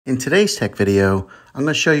In today's tech video, I'm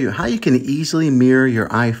going to show you how you can easily mirror your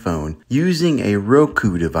iPhone using a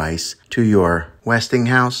Roku device to your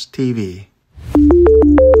Westinghouse TV.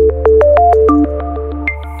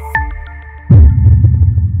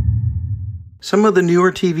 Some of the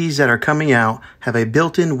newer TVs that are coming out have a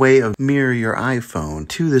built-in way of mirror your iPhone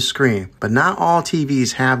to the screen, but not all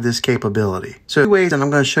TVs have this capability. So 2 ways that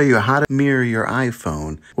I'm going to show you how to mirror your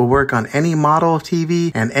iPhone will work on any model of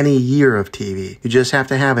TV and any year of TV. You just have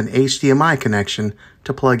to have an HDMI connection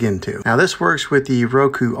to plug into. Now this works with the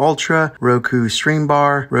Roku Ultra, Roku Stream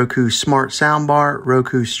Bar, Roku Smart Soundbar,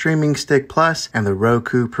 Roku Streaming Stick Plus, and the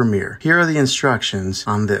Roku Premiere. Here are the instructions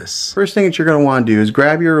on this. First thing that you're going to want to do is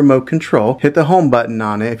grab your remote control, hit the home button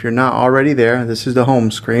on it if you're not already there. This is the home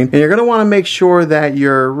screen. And you're going to want to make sure that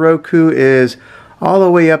your Roku is all the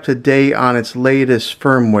way up to date on its latest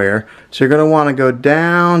firmware. So you're going to want to go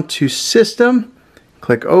down to System,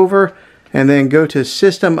 click over, and then go to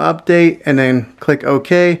System Update and then click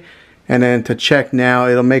OK, and then to check now.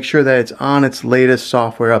 It'll make sure that it's on its latest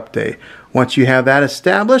software update. Once you have that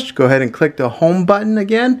established, go ahead and click the home button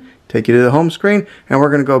again, take you to the home screen, and we're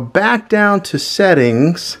going to go back down to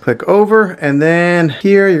Settings, click over, and then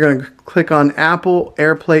here you're going to click on Apple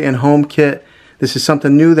AirPlay and HomeKit. This is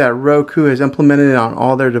something new that Roku has implemented on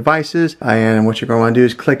all their devices, and what you're going to want to do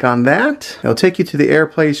is click on that. It'll take you to the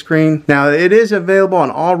AirPlay screen. Now it is available on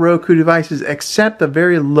all Roku devices except the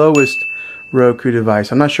very lowest Roku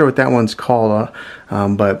device. I'm not sure what that one's called,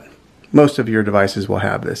 but most of your devices will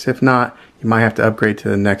have this. If not, you might have to upgrade to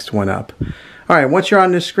the next one up. Alright, once you're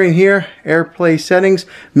on this screen here, AirPlay settings,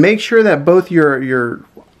 make sure that both your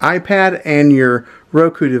iPad and your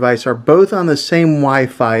Roku device are both on the same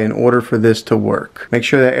Wi-Fi in order for this to work. Make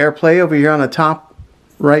sure that AirPlay over here on the top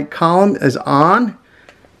right column is on.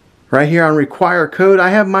 Right here on require code,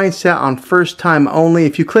 I have mine set on first time only.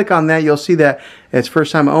 If you click on that, you'll see that it's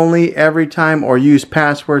first time only, every time, or use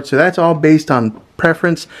password. So that's all based on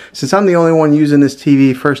preference. Since I'm the only one using this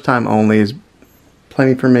TV, first time only is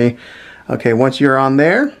plenty for me. Okay, once you're on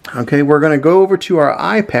there, okay, we're going to go over to our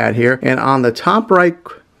iPad here, and on the top right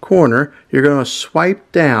corner, you're going to swipe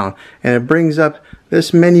down, and it brings up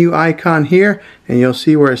this menu icon here, and you'll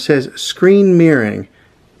see where it says screen mirroring.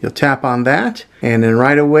 You'll tap on that, and then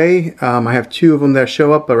right away, I have 2 of them that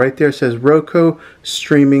show up, but right there it says Roku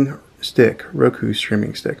Streaming Stick. Roku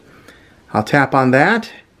Streaming Stick. I'll tap on that.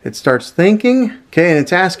 It starts thinking, okay, and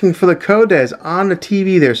it's asking for the code that is on the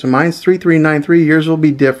TV there. So mine's 3393. Yours will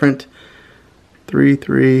be different.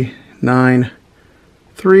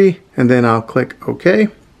 3393, and then I'll click OK.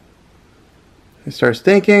 It starts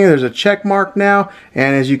thinking. There's a check mark now,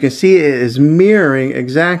 and as you can see, it is mirroring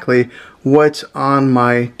exactly what's on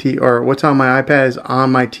my what's on my iPad is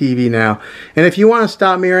on my TV now. And if you want to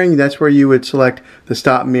stop mirroring, that's where you would select the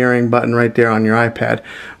stop mirroring button right there on your iPad.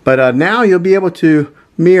 But now you'll be able to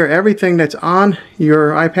mirror everything that's on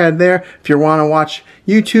your iPad there. If you want to watch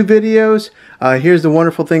YouTube videos, here's the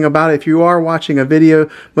wonderful thing about it. If you are watching a video,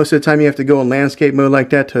 most of the time you have to go in landscape mode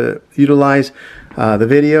like that to utilize the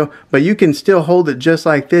video, but you can still hold it just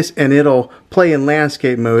like this and it'll play in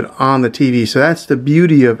landscape mode on the TV. So that's the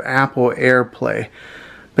beauty of Apple AirPlay.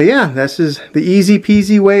 But yeah, this is the easy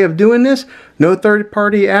peasy way of doing this. No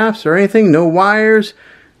third-party apps or anything, no wires,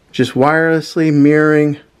 just wirelessly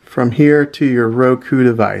mirroring from here to your Roku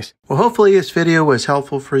device. Well, hopefully this video was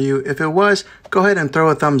helpful for you. If it was, go ahead and throw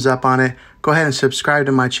a thumbs up on it. Go ahead and subscribe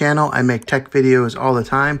to my channel. I make tech videos all the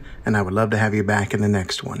time, and I would love to have you back in the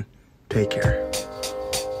next one. Take care.